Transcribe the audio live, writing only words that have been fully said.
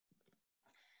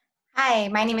Hi,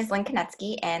 my name is Lynn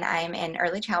Konetsky, and I'm an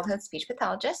early childhood speech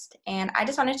pathologist. And I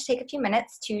just wanted to take a few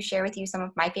minutes to share with you some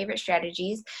of my favorite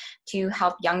strategies to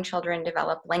help young children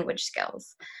develop language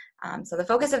skills. So the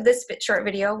focus of this short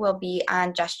video will be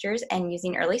on gestures and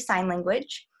using early sign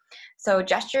language. So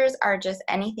gestures are just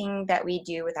anything that we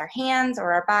do with our hands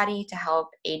or our body to help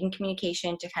aid in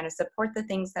communication, to kind of support the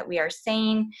things that we are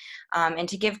saying, and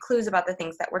to give clues about the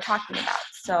things that we're talking about.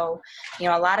 So, a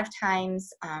lot of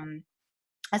times,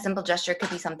 a simple gesture could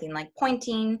be something like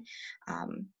pointing.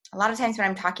 A lot of times when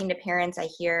I'm talking to parents, I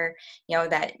hear,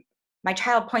 that my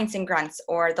child points and grunts,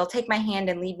 or they'll take my hand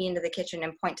and lead me into the kitchen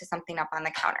and point to something up on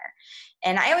the counter.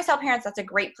 And I always tell parents that's a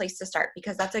great place to start,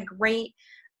 because that's a great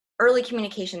early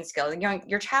communication skill.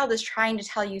 Your child is trying to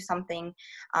tell you something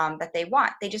that they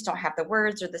want. They just don't have the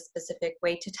words or the specific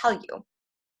way to tell you.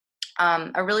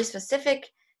 A really specific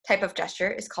type of gesture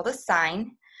is called a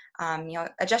sign.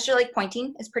 A gesture like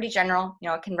pointing is pretty general.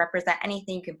 It can represent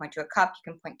anything. You can point to a cup,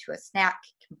 you can point to a snack,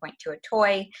 you can point to a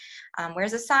toy.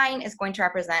 Whereas a sign is going to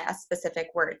represent a specific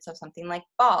word. So something like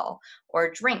ball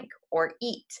or drink or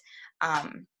eat.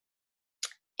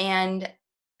 And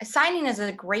signing is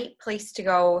a great place to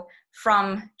go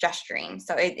from gesturing.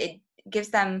 So it gives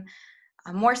them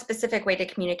a more specific way to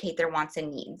communicate their wants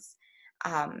and needs.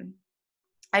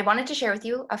 I wanted to share with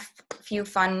you a few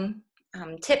fun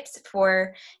tips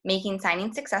for making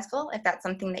signing successful, if that's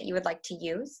something that you would like to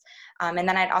use. And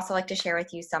then I'd also like to share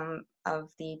with you some of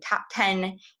the top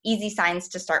 10 easy signs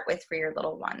to start with for your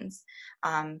little ones.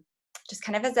 Just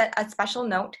kind of as a special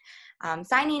note,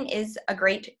 signing is a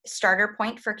great starter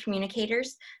point for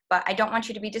communicators, but I don't want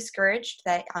you to be discouraged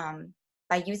that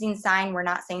by using sign, we're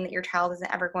not saying that your child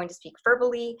isn't ever going to speak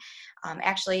verbally.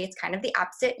 Actually, it's kind of the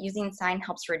opposite. Using sign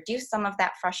helps reduce some of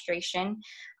that frustration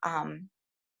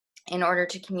in order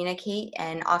to communicate,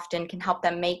 and often can help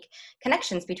them make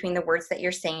connections between the words that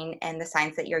you're saying and the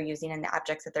signs that you're using and the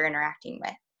objects that they're interacting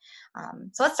with.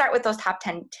 So let's start with those top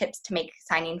 10 tips to make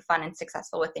signing fun and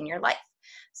successful within your life.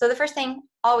 So the first thing,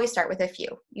 always start with a few.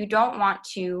 You don't want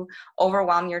to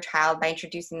overwhelm your child by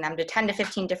introducing them to 10 to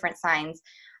 15 different signs.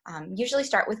 Usually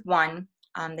start with one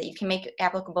that you can make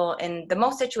applicable in the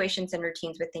most situations and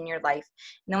routines within your life.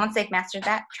 And then once they've mastered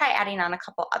that, try adding on a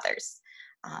couple others.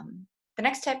 The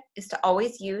next tip is to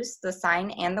always use the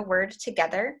sign and the word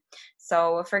together.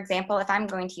 So for example, if I'm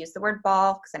going to use the word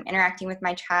ball because I'm interacting with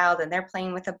my child and they're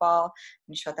playing with a ball,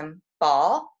 and show them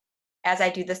ball. As I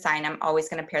do the sign, I'm always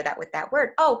going to pair that with that word.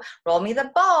 Oh, roll me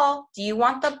the ball. Do you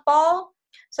want the ball?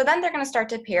 So then they're going to start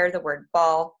to pair the word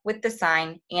ball with the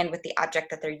sign and with the object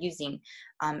that they're using.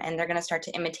 And they're going to start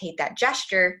to imitate that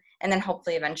gesture, and then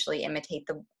hopefully eventually imitate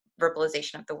the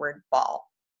verbalization of the word ball.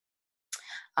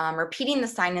 Repeating the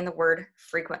sign and the word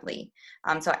frequently.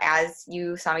 So as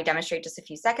you saw me demonstrate just a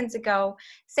few seconds ago,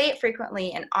 say it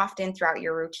frequently and often throughout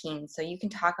your routine. So you can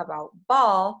talk about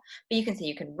ball, but you can say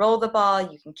you can roll the ball,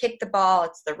 you can kick the ball,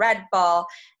 it's the red ball.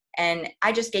 And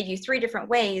I just gave you 3 different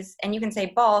ways, and you can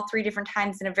say ball 3 different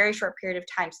times in a very short period of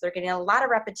time. So they're getting a lot of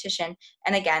repetition.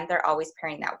 And again, they're always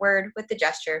pairing that word with the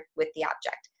gesture with the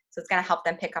object. So it's going to help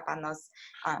them pick up on those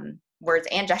words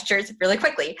and gestures really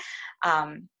quickly.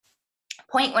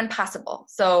 Point when possible.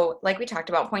 So like we talked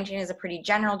about, pointing is a pretty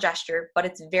general gesture, but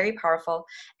it's very powerful.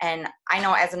 And I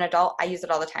know as an adult, I use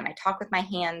it all the time. I talk with my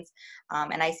hands,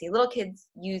 and I see little kids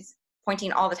use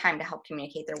pointing all the time to help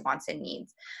communicate their wants and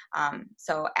needs.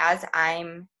 So as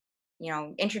I'm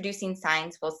introducing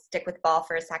signs, we'll stick with ball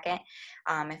for a second.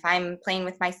 If I'm playing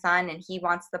with my son and he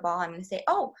wants the ball, I'm going to say,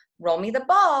 oh, roll me the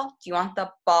ball. Do you want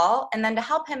the ball? And then to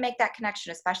help him make that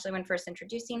connection, especially when first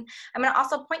introducing, I'm going to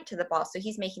also point to the ball. So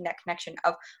he's making that connection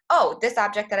of, oh, this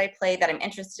object that I play that I'm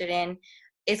interested in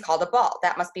is called a ball.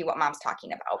 That must be what mom's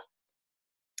talking about.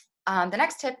 The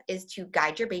next tip is to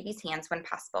guide your baby's hands when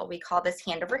possible. We call this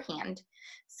hand over hand.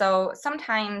 So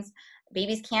sometimes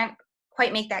babies can't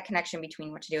quite make that connection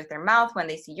between what to do with their mouth when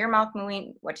they see your mouth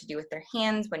moving, what to do with their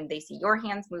hands when they see your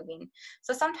hands moving.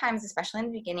 So sometimes, especially in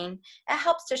the beginning, it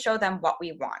helps to show them what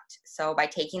we want. So by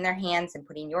taking their hands and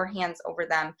putting your hands over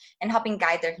them and helping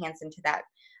guide their hands into that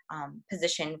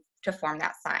position to form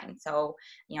that sign. So,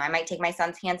 I might take my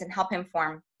son's hands and help him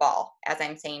form ball as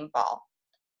I'm saying ball.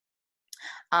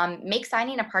 Make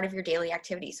signing a part of your daily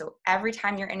activity. So every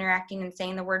time you're interacting and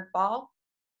saying the word ball,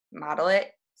 model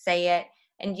it, say it,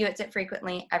 and use it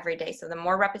frequently every day. So the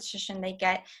more repetition they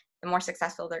get, the more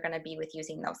successful they're going to be with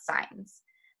using those signs.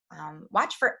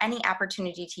 Watch for any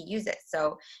opportunity to use it.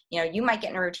 So, you might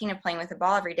get in a routine of playing with a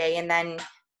ball every day, and then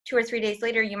 2 or 3 days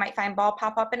later, you might find ball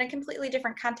pop up in a completely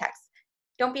different context.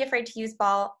 Don't be afraid to use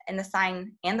ball and the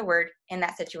sign and the word in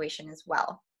that situation as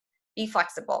well. Be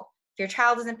flexible. If your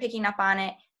child isn't picking up on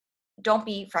it, don't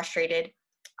be frustrated.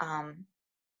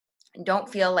 Don't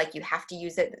feel like you have to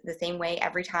use it the same way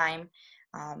every time.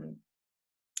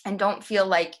 And don't feel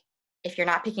like if you're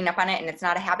not picking up on it and it's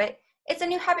not a habit, it's a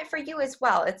new habit for you as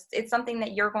well. It's something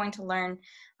that you're going to learn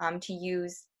to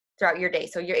use throughout your day.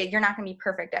 So you're not going to be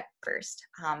perfect at first.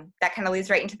 That kind of leads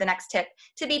right into the next tip,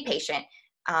 to be patient.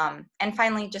 And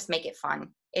finally, just make it fun.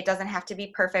 It doesn't have to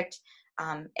be perfect.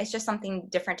 It's just something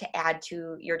different to add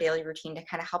to your daily routine to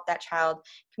kind of help that child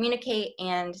communicate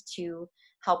and to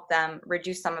help them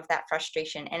reduce some of that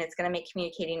frustration. And it's going to make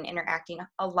communicating and interacting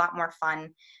a lot more fun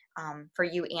for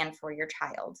you and for your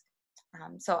child.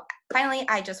 So finally,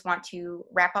 I just want to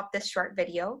wrap up this short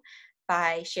video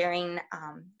by sharing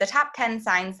the top 10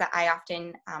 signs that I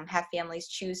often have families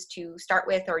choose to start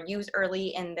with or use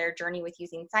early in their journey with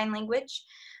using sign language.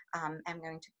 I'm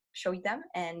going to show you them,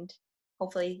 and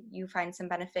hopefully you find some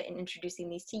benefit in introducing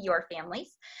these to your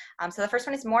families. So the first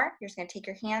one is more. You're just going to take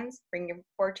your hands, bring your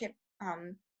four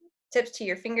tips to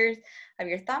your fingers of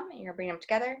your thumb, and you're going to bring them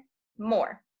together.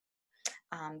 More.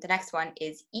 The next one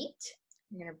is eat.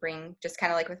 You're going to bring, just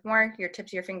kind of like with more, your tips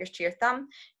of your fingers to your thumb,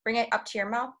 bring it up to your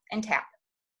mouth and tap.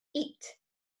 Eat.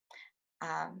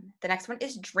 The next one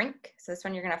is drink. So this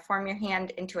one you're going to form your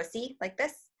hand into a C like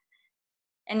this,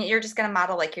 and you're just going to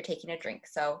model like you're taking a drink.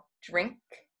 So drink.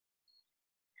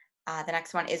 The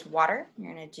next one is water.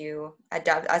 You're going to do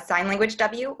a sign language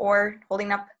W, or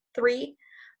holding up 3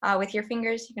 with your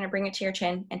fingers. You're going to bring it to your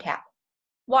chin and tap.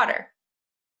 Water.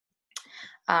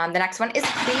 The next one is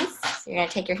please. So you're going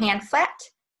to take your hand flat.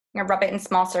 You're going to rub it in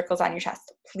small circles on your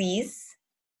chest. Please.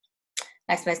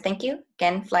 Next one is thank you.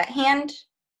 Again, flat hand.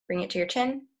 Bring it to your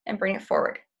chin and bring it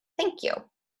forward. Thank you.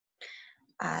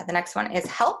 The next one is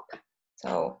help.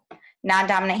 So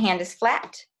non-dominant hand is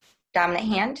flat. Dominant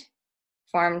hand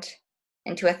formed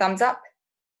into a thumbs up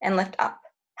and lift up.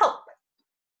 Help.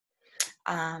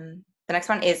 The next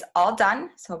one is all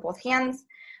done. So both hands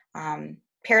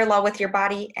parallel with your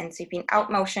body and sweeping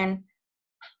out motion.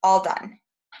 All done.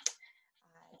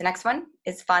 The next one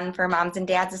is fun for moms and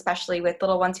dads, especially with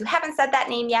little ones who haven't said that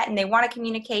name yet and they want to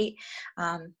communicate.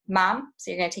 Mom.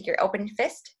 So you're going to take your open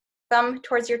fist, thumb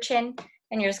towards your chin,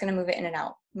 and you're just going to move it in and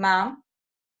out. Mom.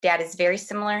 Dad is very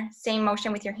similar. Same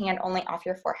motion with your hand, only off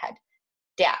your forehead.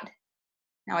 Dad.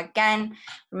 Now again,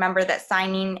 remember that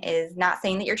signing is not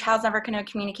saying that your child's never going to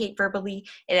communicate verbally.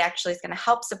 It actually is going to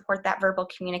help support that verbal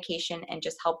communication and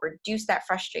just help reduce that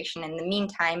frustration in the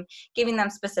meantime, giving them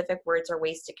specific words or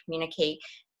ways to communicate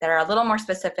that are a little more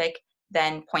specific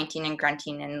than pointing and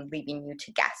grunting and leaving you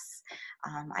to guess.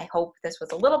 I hope this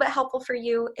was a little bit helpful for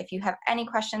you. If you have any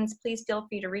questions, please feel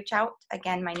free to reach out.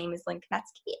 Again, my name is Lynn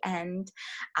Konetsky, and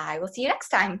I will see you next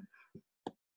time.